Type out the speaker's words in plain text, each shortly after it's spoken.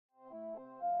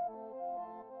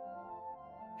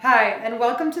Hi, and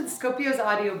welcome to the Scopio's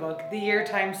audiobook, The Year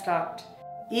Time Stopped.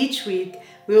 Each week,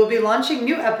 we will be launching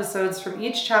new episodes from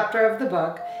each chapter of the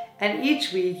book, and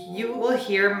each week you will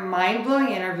hear mind-blowing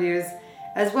interviews,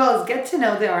 as well as get to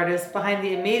know the artists behind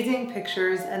the amazing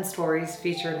pictures and stories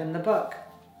featured in the book.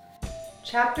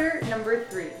 Chapter number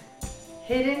 3,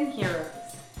 Hidden Heroes.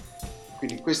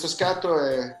 Quindi questo scatto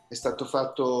è stato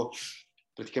fatto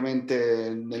praticamente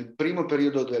nel primo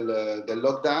periodo del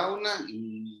lockdown,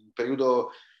 un periodo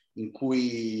in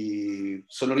cui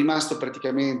sono rimasto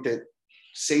praticamente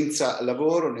senza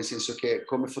lavoro, nel senso che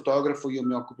come fotografo io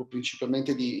mi occupo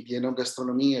principalmente di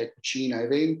enogastronomia, cucina,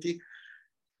 eventi,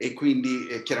 e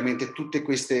quindi chiaramente tutte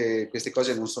queste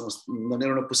cose non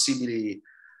erano possibili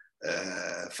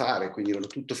fare, quindi era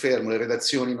tutto fermo, le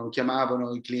redazioni non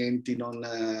chiamavano, i clienti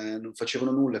non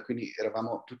facevano nulla, quindi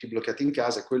eravamo tutti bloccati in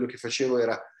casa. Quello che facevo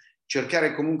era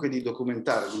cercare comunque di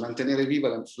documentare, di mantenere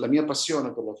viva la mia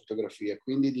passione per la fotografia,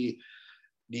 quindi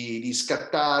di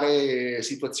scattare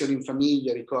situazioni in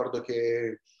famiglia. Ricordo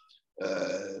che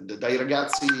dai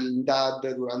ragazzi in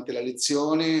DAD durante la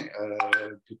lezione,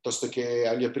 piuttosto che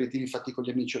agli aperitivi fatti con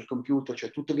gli amici al computer, cioè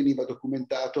tutto veniva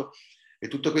documentato, e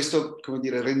tutto questo, come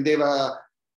dire, rendeva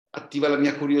attiva la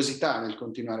mia curiosità nel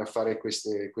continuare a fare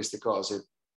queste cose.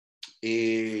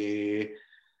 E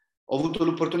ho avuto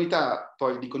l'opportunità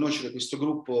poi di conoscere questo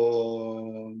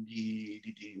gruppo di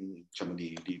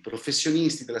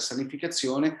professionisti della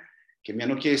sanificazione che mi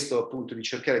hanno chiesto appunto di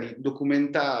cercare di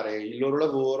documentare il loro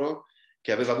lavoro,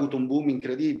 che aveva avuto un boom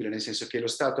incredibile, nel senso che lo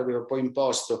Stato aveva poi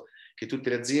imposto che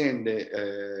tutte le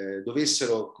aziende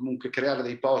dovessero comunque creare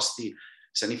dei posti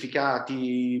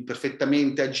sanificati,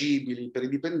 perfettamente agibili per i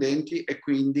dipendenti, e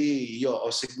quindi io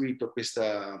ho seguito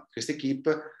questa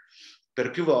equipe per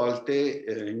più volte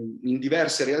in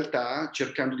diverse realtà,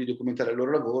 cercando di documentare il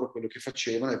loro lavoro, quello che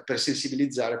facevano, e per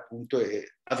sensibilizzare appunto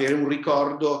e avere un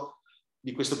ricordo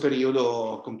di questo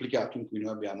periodo complicato in cui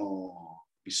noi abbiamo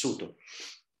vissuto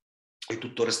e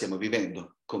tuttora stiamo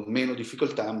vivendo, con meno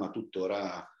difficoltà, ma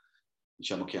tuttora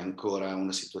diciamo che è ancora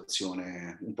una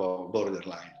situazione un po'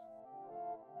 borderline.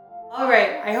 All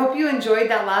right, I hope you enjoyed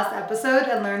that last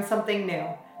episode and learned something new.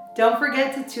 Don't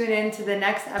forget to tune in to the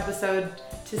next episode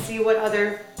to see what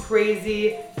other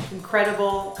crazy,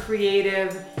 incredible,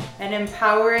 creative, and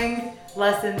empowering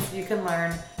lessons you can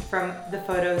learn from the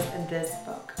photos in this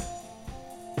book.